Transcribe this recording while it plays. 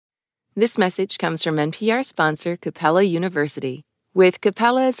This message comes from NPR sponsor Capella University. With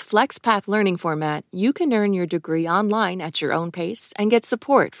Capella's FlexPath learning format, you can earn your degree online at your own pace and get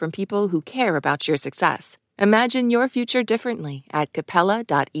support from people who care about your success. Imagine your future differently at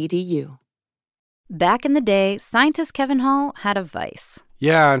capella.edu. Back in the day, scientist Kevin Hall had a vice.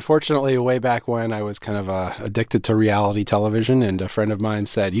 Yeah, unfortunately, way back when I was kind of addicted to reality television, and a friend of mine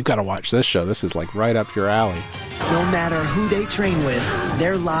said, "You've got to watch this show. This is like right up your alley." No matter who they train with,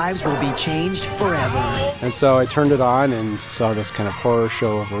 their lives will be changed forever. And so I turned it on and saw this kind of horror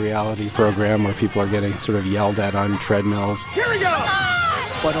show of a reality program where people are getting sort of yelled at on treadmills. Here we go!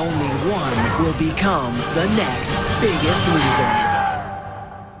 But only one will become the next Biggest Loser.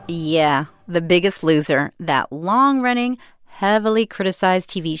 Yeah, The Biggest Loser, that long-running, heavily criticized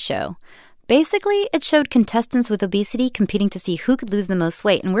TV show. Basically, it showed contestants with obesity competing to see who could lose the most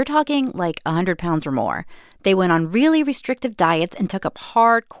weight, and we're talking like 100 pounds or more. They went on really restrictive diets and took up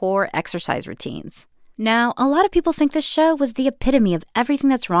hardcore exercise routines. Now, a lot of people think this show was the epitome of everything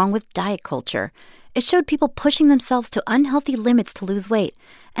that's wrong with diet culture. It showed people pushing themselves to unhealthy limits to lose weight,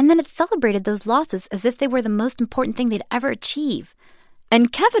 and then it celebrated those losses as if they were the most important thing they'd ever achieve.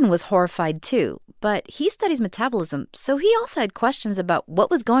 And Kevin was horrified too, but he studies metabolism, so he also had questions about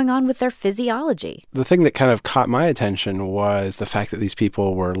what was going on with their physiology. The thing that kind of caught my attention was the fact that these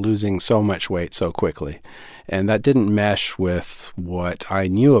people were losing so much weight so quickly. And that didn't mesh with what I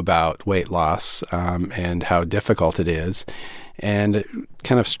knew about weight loss and how difficult it is. And it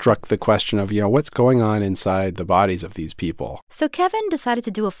kind of struck the question of, what's going on inside the bodies of these people? So Kevin decided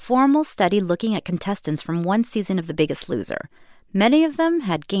to do a formal study looking at contestants from one season of The Biggest Loser. Many of them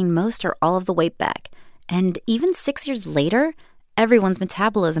had gained most or all of the weight back. And even 6 years later, everyone's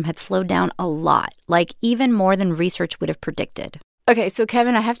metabolism had slowed down a lot, like even more than research would have predicted. Okay, so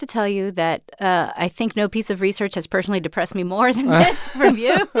Kevin, I have to tell you that I think no piece of research has personally depressed me more than this from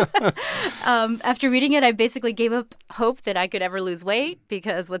you. After reading it, I basically gave up hope that I could ever lose weight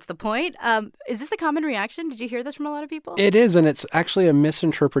because what's the point? Is this a common reaction? Did you hear this from a lot of people? It is, and it's actually a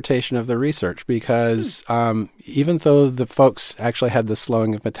misinterpretation of the research because even though the folks actually had the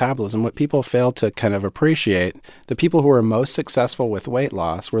slowing of metabolism, what people fail to kind of appreciate, the people who were most successful with weight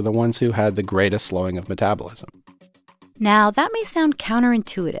loss were the ones who had the greatest slowing of metabolism. Now, that may sound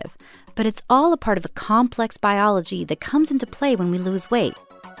counterintuitive, but it's all a part of the complex biology that comes into play when we lose weight.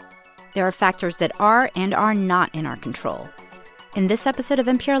 There are factors that are and are not in our control. In this episode of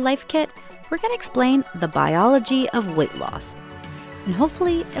NPR Life Kit, we're going to explain the biology of weight loss. And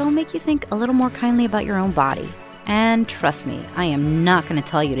hopefully, it'll make you think a little more kindly about your own body. And trust me, I am not going to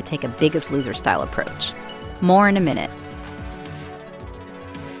tell you to take a Biggest Loser style approach. More in a minute.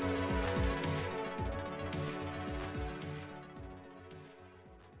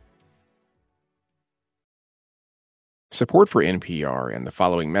 Support for NPR and the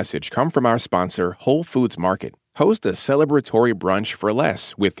following message come from our sponsor, Whole Foods Market. Host a celebratory brunch for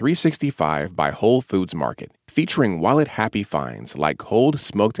less with 365 by Whole Foods Market, featuring wallet-happy finds like cold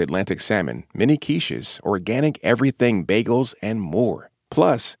smoked Atlantic salmon, mini quiches, organic everything bagels, and more.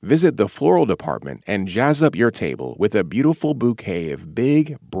 Plus, visit the floral department and jazz up your table with a beautiful bouquet of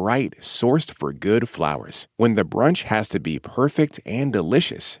big, bright, sourced-for-good flowers. When the brunch has to be perfect and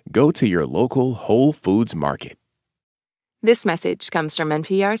delicious, go to your local Whole Foods Market. This message comes from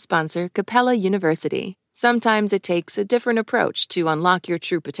NPR sponsor Capella University. Sometimes it takes a different approach to unlock your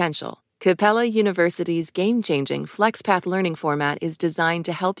true potential. Capella University's game-changing FlexPath learning format is designed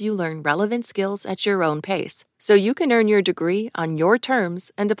to help you learn relevant skills at your own pace, so you can earn your degree on your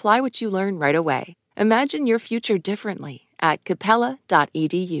terms and apply what you learn right away. Imagine your future differently at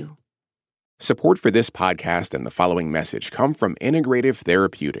capella.edu. Support for this podcast and the following message come from Integrative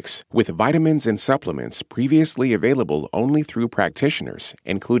Therapeutics, with vitamins and supplements previously available only through practitioners,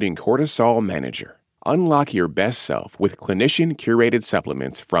 including Cortisol Manager. Unlock your best self with clinician-curated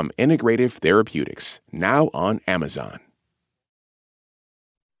supplements from Integrative Therapeutics, now on Amazon.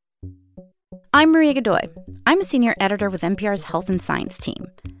 I'm Maria Godoy. I'm a senior editor with NPR's Health and Science team.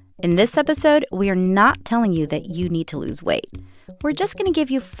 In this episode, we are not telling you that you need to lose weight. We're just going to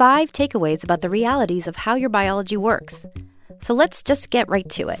give you 5 takeaways about the realities of how your biology works. So let's just get right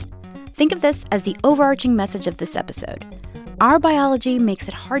to it. Think of this as the overarching message of this episode. Our biology makes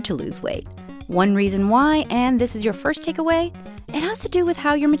it hard to lose weight. One reason why, and this is your first takeaway, it has to do with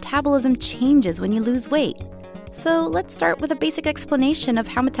how your metabolism changes when you lose weight. So let's start with a basic explanation of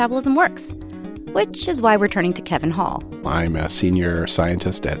how metabolism works. which is why we're turning to Kevin Hall. I'm a senior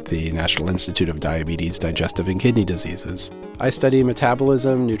scientist at the National Institute of Diabetes, Digestive and Kidney Diseases. I study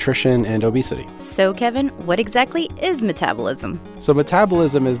metabolism, nutrition, and obesity. So, Kevin, what exactly is metabolism? So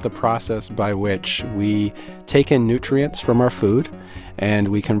metabolism is the process by which we take in nutrients from our food and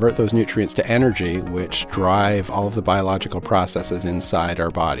we convert those nutrients to energy, which drive all of the biological processes inside our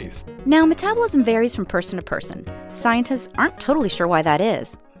bodies. Now, metabolism varies from person to person. Scientists aren't totally sure why that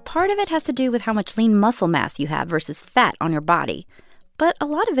is. Part of it has to do with how much lean muscle mass you have versus fat on your body. But a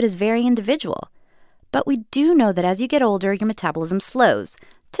lot of it is very individual. But we do know that as you get older, your metabolism slows,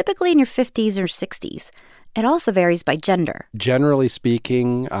 typically in your 50s or 60s. It also varies by gender. Generally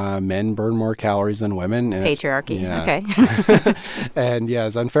speaking, men burn more calories than women. Patriarchy, yeah. Okay. And yeah,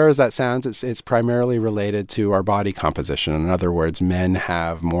 as unfair as that sounds, it's primarily related to our body composition. In other words, men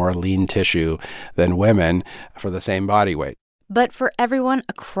have more lean tissue than women for the same body weight. But for everyone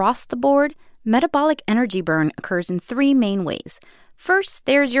across the board, metabolic energy burn occurs in three main ways. First,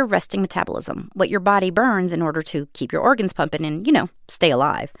 there's your resting metabolism, what your body burns in order to keep your organs pumping and, stay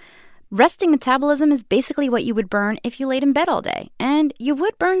alive. Resting metabolism is basically what you would burn if you laid in bed all day, and you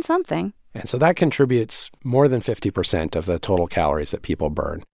would burn something. And so that contributes more than 50% of the total calories that people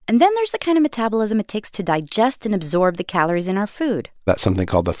burn. And then there's the kind of metabolism it takes to digest and absorb the calories in our food. That's something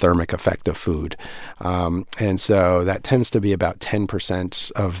called the thermic effect of food. And so that tends to be about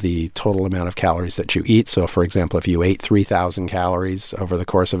 10% of the total amount of calories that you eat. So, for example, if you ate 3,000 calories over the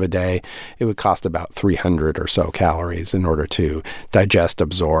course of a day, it would cost about 300 or so calories in order to digest,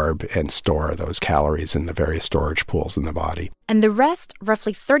 absorb, and store those calories in the various storage pools in the body. And the rest,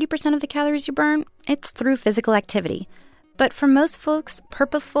 roughly 30% of the calories you burn, it's through physical activity. But for most folks,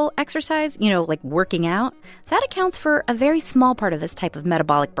 purposeful exercise, like working out, that accounts for a very small part of this type of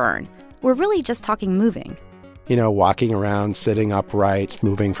metabolic burn. We're really just talking moving. Walking around, sitting upright,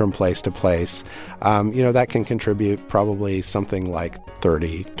 moving from place to place, that can contribute probably something like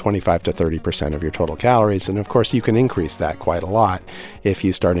 25 to 30% of your total calories. And of course, you can increase that quite a lot if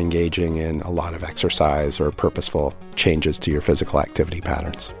you start engaging in a lot of exercise or purposeful changes to your physical activity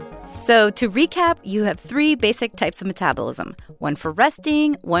patterns. So to recap, you have three basic types of metabolism. One for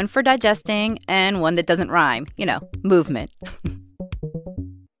resting, one for digesting, and one that doesn't rhyme. Movement.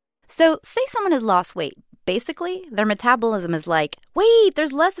 So say someone has lost weight. Basically, their metabolism is like, wait,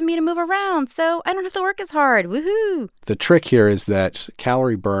 there's less of me to move around, so I don't have to work as hard. Woohoo! The trick here is that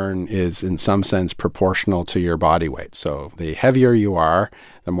calorie burn is, in some sense, proportional to your body weight. So the heavier you are,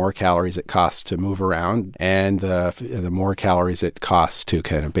 the more calories it costs to move around, and the more calories it costs to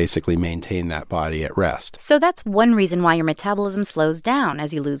kind of basically maintain that body at rest. So that's one reason why your metabolism slows down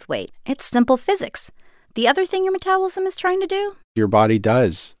as you lose weight. It's simple physics. The other thing your metabolism is trying to do? Your body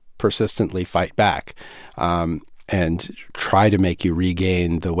does persistently fight back and try to make you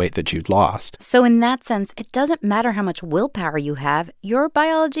regain the weight that you'd lost. So in that sense, it doesn't matter how much willpower you have. Your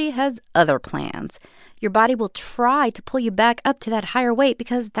biology has other plans. Your body will try to pull you back up to that higher weight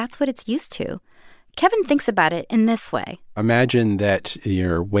because that's what it's used to. Kevin thinks about it in this way. Imagine that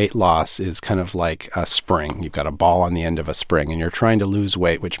your weight loss is kind of like a spring. You've got a ball on the end of a spring, and you're trying to lose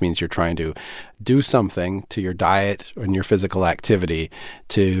weight, which means you're trying to do something to your diet and your physical activity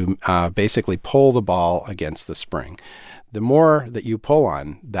to basically pull the ball against the spring. The more that you pull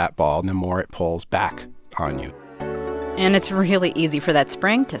on that ball, the more it pulls back on you. And it's really easy for that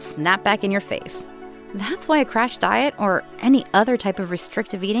spring to snap back in your face. That's why a crash diet or any other type of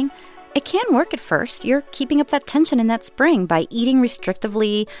restrictive eating, it can work at first. You're keeping up that tension in that spring by eating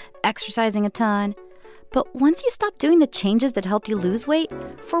restrictively, exercising a ton. But once you stop doing the changes that help you lose weight,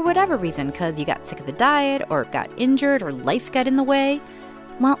 for whatever reason, because you got sick of the diet or got injured or life got in the way,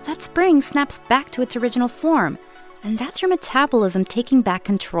 well, that spring snaps back to its original form. And that's your metabolism taking back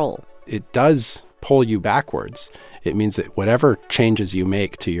control. It does pull you backwards. It means that whatever changes you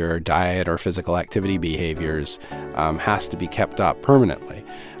make to your diet or physical activity behaviors has to be kept up permanently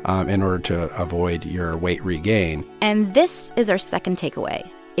in order to avoid your weight regain. And this is our second takeaway.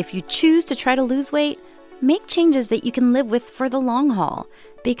 If you choose to try to lose weight, make changes that you can live with for the long haul,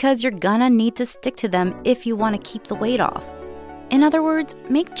 because you're gonna need to stick to them if you want to keep the weight off. In other words,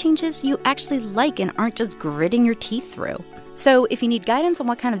 make changes you actually like and aren't just gritting your teeth through. So if you need guidance on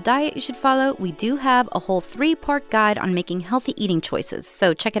what kind of diet you should follow, we do have a whole 3-part guide on making healthy eating choices,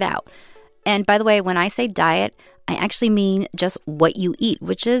 so check it out. And by the way, when I say diet, I actually mean just what you eat,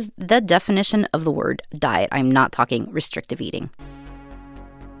 which is the definition of the word diet. I'm not talking restrictive eating.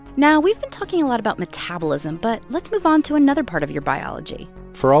 Now, we've been talking a lot about metabolism, but let's move on to another part of your biology.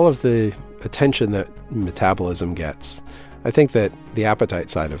 For all of the attention that metabolism gets, I think that the appetite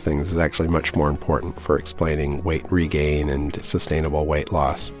side of things is actually much more important for explaining weight regain and sustainable weight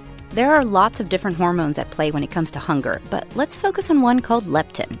loss. There are lots of different hormones at play when it comes to hunger, but let's focus on one called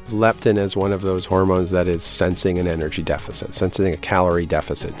leptin. Leptin is one of those hormones that is sensing an energy deficit, sensing a calorie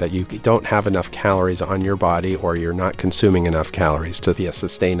deficit, that you don't have enough calories on your body or you're not consuming enough calories to be a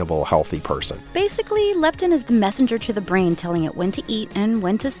sustainable, healthy person. Basically, leptin is the messenger to the brain telling it when to eat and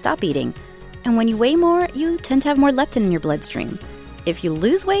when to stop eating. And when you weigh more, you tend to have more leptin in your bloodstream. If you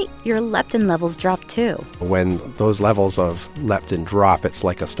lose weight, your leptin levels drop too. When those levels of leptin drop, it's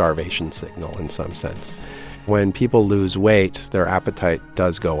like a starvation signal in some sense. When people lose weight, their appetite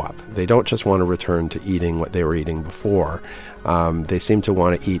does go up. They don't just want to return to eating what they were eating before. They seem to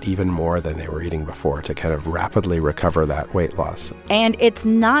want to eat even more than they were eating before to kind of rapidly recover that weight loss. And it's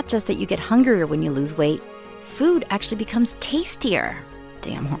not just that you get hungrier when you lose weight. Food actually becomes tastier.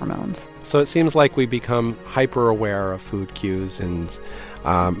 Damn hormones. So it seems like we become hyper aware of food cues, and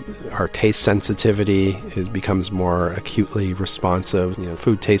our taste sensitivity becomes more acutely responsive.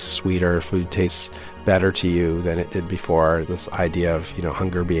 Food tastes sweeter, food tastes better to you than it did before. This idea of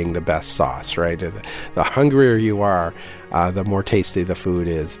hunger being the best sauce, right? The hungrier you are, the more tasty the food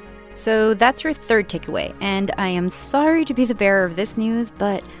is. So that's your third takeaway, and I am sorry to be the bearer of this news,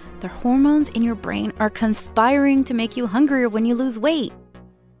 but the hormones in your brain are conspiring to make you hungrier when you lose weight.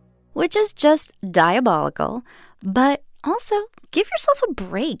 Which is just diabolical, but also give yourself a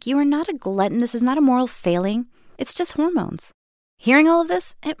break. You are not a glutton. This is not a moral failing. It's just hormones. Hearing all of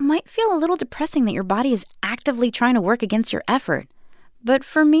this, it might feel a little depressing that your body is actively trying to work against your effort. But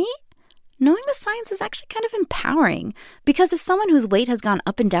for me, knowing the science is actually kind of empowering, because as someone whose weight has gone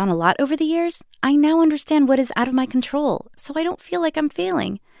up and down a lot over the years, I now understand what is out of my control, so I don't feel like I'm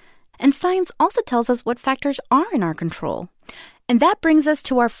failing. And science also tells us what factors are in our control. And that brings us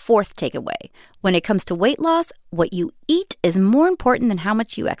to our fourth takeaway. When it comes to weight loss, what you eat is more important than how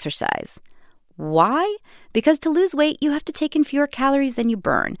much you exercise. Why? Because to lose weight, you have to take in fewer calories than you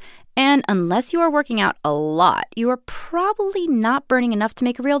burn. And unless you are working out a lot, you are probably not burning enough to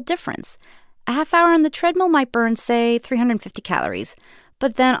make a real difference. A half hour on the treadmill might burn, say, 350 calories.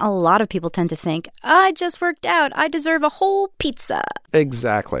 But then a lot of people tend to think, I just worked out, I deserve a whole pizza.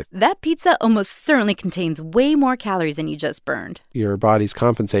 Exactly. That pizza almost certainly contains way more calories than you just burned. Your body's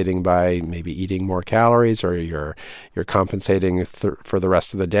compensating by maybe eating more calories, or you're compensating for the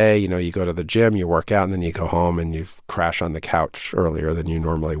rest of the day. You go to the gym, you work out, and then you go home and you crash on the couch earlier than you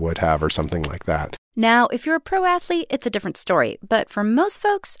normally would have, or something like that. Now, if you're a pro athlete, it's a different story. But for most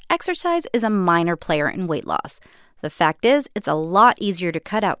folks, exercise is a minor player in weight loss. The fact is, it's a lot easier to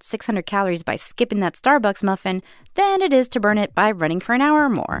cut out 600 calories by skipping that Starbucks muffin than it is to burn it by running for an hour or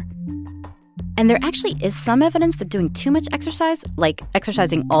more. And there actually is some evidence that doing too much exercise, like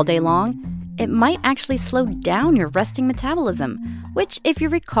exercising all day long, it might actually slow down your resting metabolism, which, if you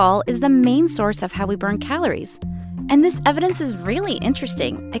recall, is the main source of how we burn calories. And this evidence is really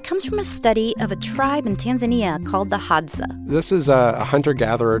interesting. It comes from a study of a tribe in Tanzania called the Hadza. This is a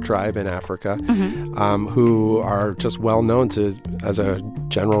hunter-gatherer tribe in Africa who are just well known to, as a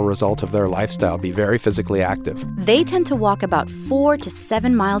general result of their lifestyle, be very physically active. They tend to walk about 4 to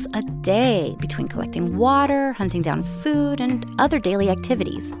 7 miles a day between collecting water, hunting down food, and other daily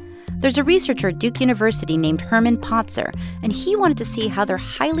activities. There's a researcher at Duke University named Herman Potzer, and he wanted to see how their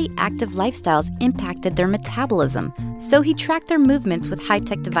highly active lifestyles impacted their metabolism. So he tracked their movements with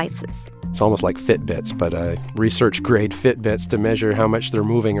high-tech devices. It's almost like Fitbits, but research-grade Fitbits to measure how much they're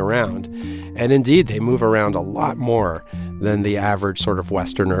moving around. And indeed, they move around a lot more than the average sort of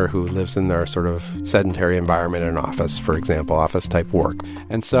Westerner who lives in their sort of sedentary environment in an office, for example, office-type work.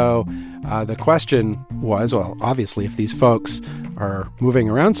 And so the question was, well, obviously, if these folks are moving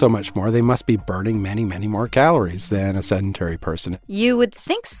around so much more, they must be burning many, many more calories than a sedentary person. You would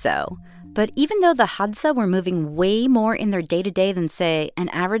think so. But even though the Hadza were moving way more in their day-to-day than, say, an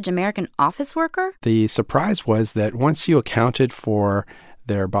average American office worker, the surprise was that once you accounted for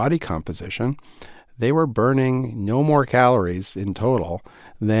their body composition, they were burning no more calories in total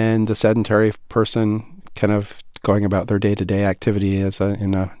than the sedentary person kind of going about their day-to-day activity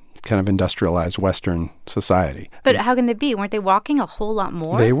in a kind of industrialized Western society. But how can they be? Weren't they walking a whole lot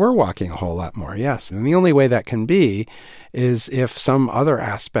more? They were walking a whole lot more, yes. And the only way that can be is if some other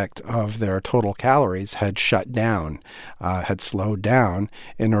aspect of their total calories had shut down, had slowed down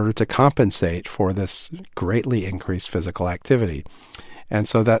in order to compensate for this greatly increased physical activity. And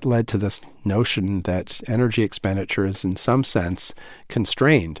so that led to this notion that energy expenditure is in some sense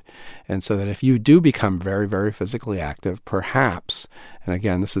constrained. And so that if you do become very, very physically active, perhaps, and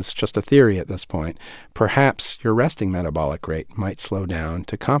again, this is just a theory at this point, perhaps your resting metabolic rate might slow down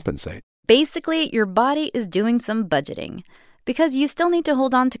to compensate. Basically, your body is doing some budgeting. Because you still need to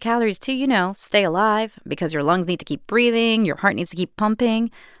hold on to calories to, stay alive, because your lungs need to keep breathing, your heart needs to keep pumping.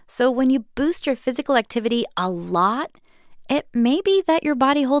 So when you boost your physical activity a lot, it may be that your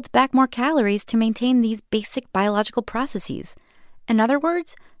body holds back more calories to maintain these basic biological processes. In other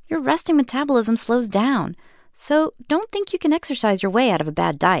words, your resting metabolism slows down. So don't think you can exercise your way out of a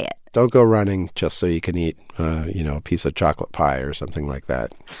bad diet. Don't go running just so you can eat, a piece of chocolate pie or something like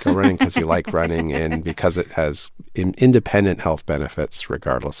that. Go running because you like running and because it has independent health benefits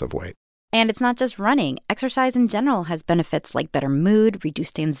regardless of weight. And it's not just running. Exercise in general has benefits like better mood,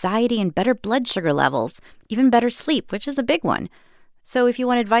 reduced anxiety, and better blood sugar levels, even better sleep, which is a big one. So if you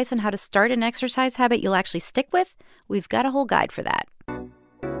want advice on how to start an exercise habit you'll actually stick with, we've got a whole guide for that.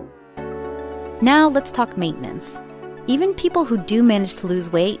 Now let's talk maintenance. Even people who do manage to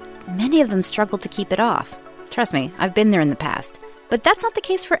lose weight, many of them struggle to keep it off. Trust me, I've been there in the past. But that's not the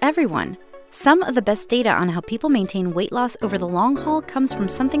case for everyone. Some of the best data on how people maintain weight loss over the long haul comes from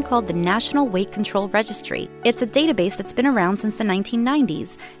something called the National Weight Control Registry. It's a database that's been around since the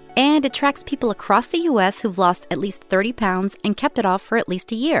 1990s, and it tracks people across the U.S. who've lost at least 30 pounds and kept it off for at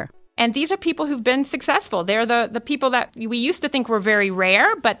least a year. And these are people who've been successful. They're the people that we used to think were very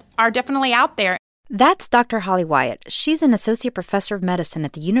rare, but are definitely out there. That's Dr. Holly Wyatt. She's an associate professor of medicine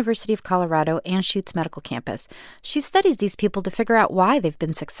at the University of Colorado Anschutz Medical Campus. She studies these people to figure out why they've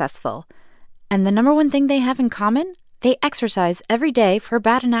been successful. And the number one thing they have in common? They exercise every day for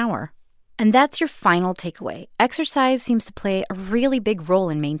about an hour. And that's your final takeaway. Exercise seems to play a really big role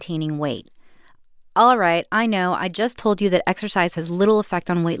in maintaining weight. All right, I know I just told you that exercise has little effect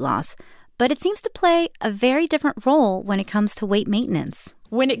on weight loss, but it seems to play a very different role when it comes to weight maintenance.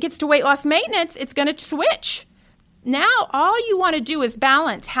 When it gets to weight loss maintenance, it's going to switch. Now, all you want to do is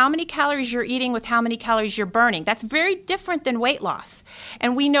balance how many calories you're eating with how many calories you're burning. That's very different than weight loss.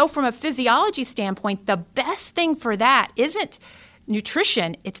 And we know from a physiology standpoint, the best thing for that isn't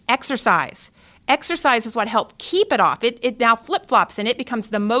nutrition, it's exercise. Exercise is what helps keep it off. It now flip-flops and it becomes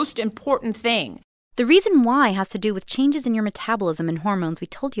the most important thing. The reason why has to do with changes in your metabolism and hormones we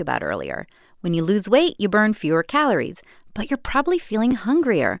told you about earlier. When you lose weight, you burn fewer calories, but you're probably feeling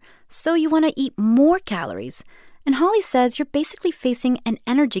hungrier, so you want to eat more calories. And Holly says you're basically facing an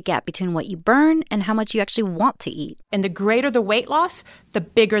energy gap between what you burn and how much you actually want to eat. And the greater the weight loss, the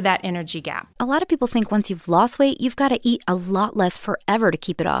bigger that energy gap. A lot of people think once you've lost weight, you've got to eat a lot less forever to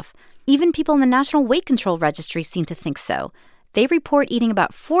keep it off. Even people in the National Weight Control Registry seem to think so. They report eating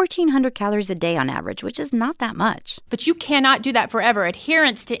about 1,400 calories a day on average, which is not that much. But you cannot do that forever.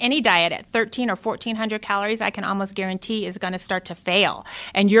 Adherence to any diet at 1,300 or 1,400 calories, I can almost guarantee, is going to start to fail.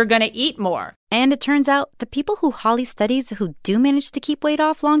 And you're going to eat more. And it turns out the people who Holly studies who do manage to keep weight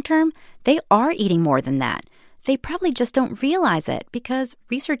off long term, they are eating more than that. They probably just don't realize it because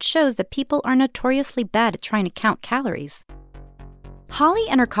research shows that people are notoriously bad at trying to count calories. Holly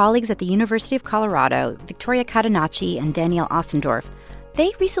and her colleagues at the University of Colorado, Victoria Catenacci and Danielle Ostendorf,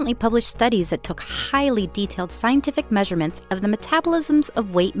 they recently published studies that took highly detailed scientific measurements of the metabolisms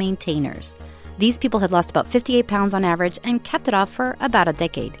of weight maintainers. These people had lost about 58 pounds on average and kept it off for about a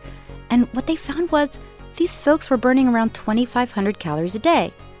decade. And what they found was these folks were burning around 2,500 calories a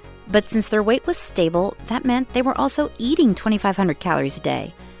day. But since their weight was stable, that meant they were also eating 2,500 calories a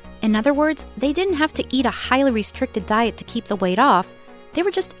day. In other words, they didn't have to eat a highly restricted diet to keep the weight off. They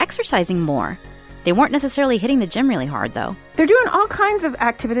were just exercising more. They weren't necessarily hitting the gym really hard, though. They're doing all kinds of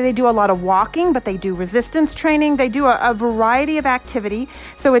activity. They do a lot of walking, but they do resistance training. They do a variety of activity.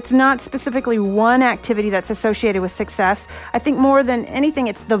 So it's not specifically one activity that's associated with success. I think more than anything,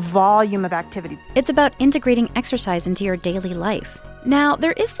 it's the volume of activity. It's about integrating exercise into your daily life. Now,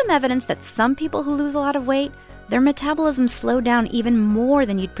 there is some evidence that some people who lose a lot of weight, their metabolism slowed down even more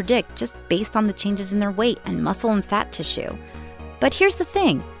than you'd predict just based on the changes in their weight and muscle and fat tissue. But here's the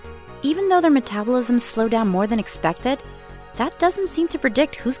thing. Even though their metabolism slowed down more than expected, that doesn't seem to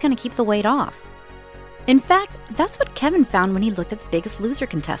predict who's going to keep the weight off. In fact, that's what Kevin found when he looked at the Biggest Loser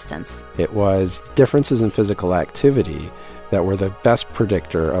contestants. It was differences in physical activity that were the best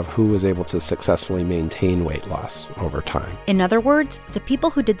predictor of who was able to successfully maintain weight loss over time. In other words, the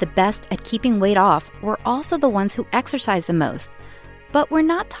people who did the best at keeping weight off were also the ones who exercised the most. But we're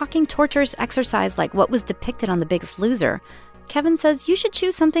not talking torturous exercise like what was depicted on The Biggest Loser. Kevin says you should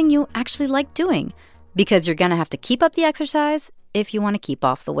choose something you actually like doing because you're going to have to keep up the exercise if you want to keep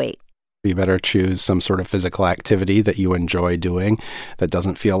off the weight. You better choose some sort of physical activity that you enjoy doing, that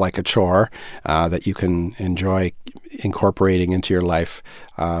doesn't feel like a chore, that you can enjoy incorporating into your life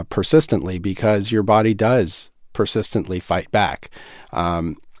persistently, because your body does persistently fight back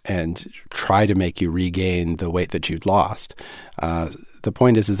and try to make you regain the weight that you'd lost. The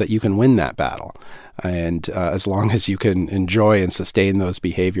point is that you can win that battle, and as long as you can enjoy and sustain those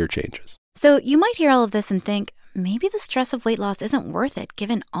behavior changes. So you might hear all of this and think, maybe the stress of weight loss isn't worth it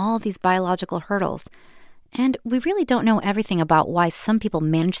given all these biological hurdles. And we really don't know everything about why some people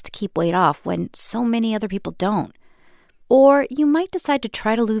manage to keep weight off when so many other people don't. Or you might decide to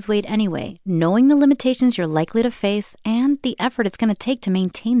try to lose weight anyway, knowing the limitations you're likely to face and the effort it's going to take to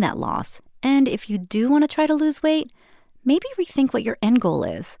maintain that loss. And if you do want to try to lose weight, maybe rethink what your end goal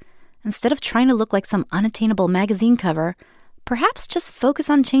is. Instead of trying to look like some unattainable magazine cover, perhaps just focus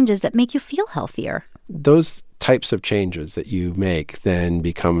on changes that make you feel healthier. Those types of changes that you make then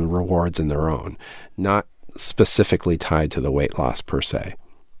become rewards in their own, not specifically tied to the weight loss per se.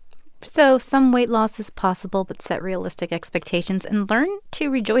 So some weight loss is possible, but set realistic expectations and learn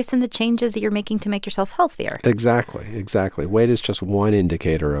to rejoice in the changes that you're making to make yourself healthier. Exactly. Weight is just one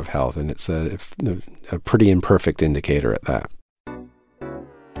indicator of health, and it's a pretty imperfect indicator at that.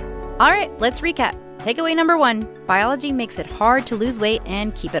 All right, let's recap. Takeaway number 1, biology makes it hard to lose weight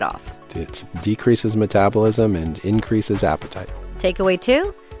and keep it off. It decreases metabolism and increases appetite. Takeaway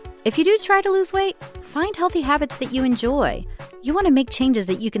 2, if you do try to lose weight, find healthy habits that you enjoy. You want to make changes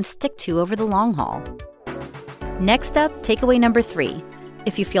that you can stick to over the long haul. Next up, takeaway number 3.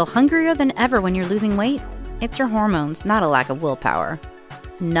 If you feel hungrier than ever when you're losing weight, it's your hormones, not a lack of willpower.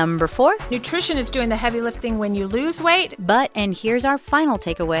 Number 4. Nutrition is doing the heavy lifting when you lose weight. And here's our final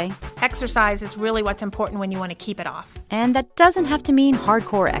takeaway. Exercise is really what's important when you want to keep it off. And that doesn't have to mean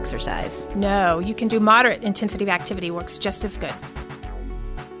hardcore exercise. No, you can do moderate intensity of activity, works just as good.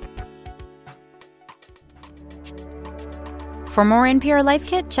 For more NPR Life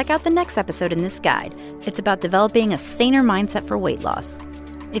Kit, check out the next episode in this guide. It's about developing a saner mindset for weight loss.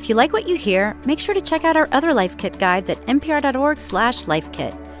 If you like what you hear, make sure to check out our other Life Kit guides at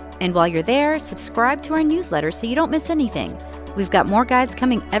npr.org/lifekit. And while you're there, subscribe to our newsletter so you don't miss anything. We've got more guides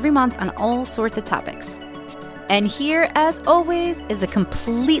coming every month on all sorts of topics. And here, as always, is a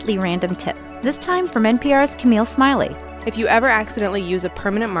completely random tip, this time from NPR's Camille Smiley. If you ever accidentally use a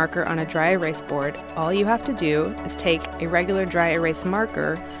permanent marker on a dry erase board, all you have to do is take a regular dry erase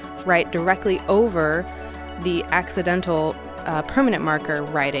marker, write directly over the accidental permanent marker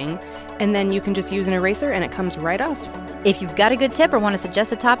writing, and then you can just use an eraser and it comes right off. If you've got a good tip or want to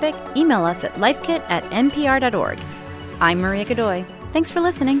suggest a topic, email us at lifekit@npr.org. I'm Maria Godoy. Thanks for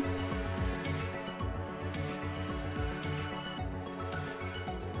listening.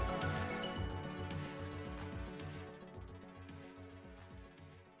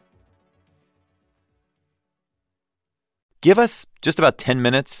 Give us just about 10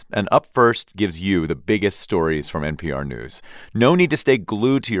 minutes, and Up First gives you the biggest stories from NPR News. No need to stay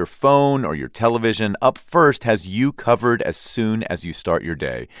glued to your phone or your television. Up First has you covered as soon as you start your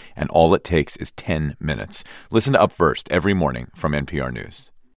day, and all it takes is 10 minutes. Listen to Up First every morning from NPR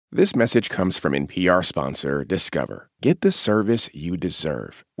News. This message comes from NPR sponsor Discover. Get the service you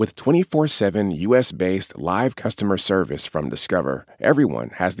deserve. With 24/7 U.S.-based live customer service from Discover,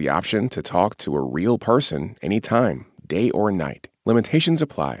 everyone has the option to talk to a real person anytime, day or night. Limitations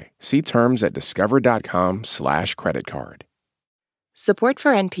apply. See terms at discover.com/creditcard. Support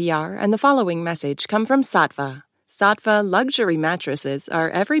for NPR and the following message come from Saatva. Saatva luxury mattresses are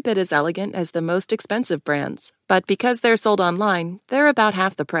every bit as elegant as the most expensive brands, but because they're sold online, they're about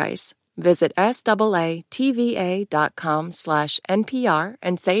half the price. Visit SAATVA.com/NPR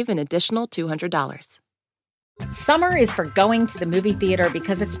and save an additional $200. Summer is for going to the movie theater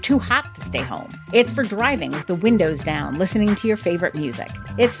because it's too hot to stay home. It's for driving with the windows down, listening to your favorite music.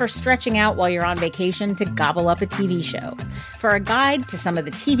 It's for stretching out while you're on vacation to gobble up a TV show. For a guide to some of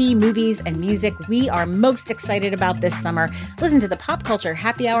the TV, movies, and music we are most excited about this summer, listen to the Pop Culture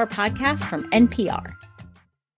Happy Hour podcast from NPR.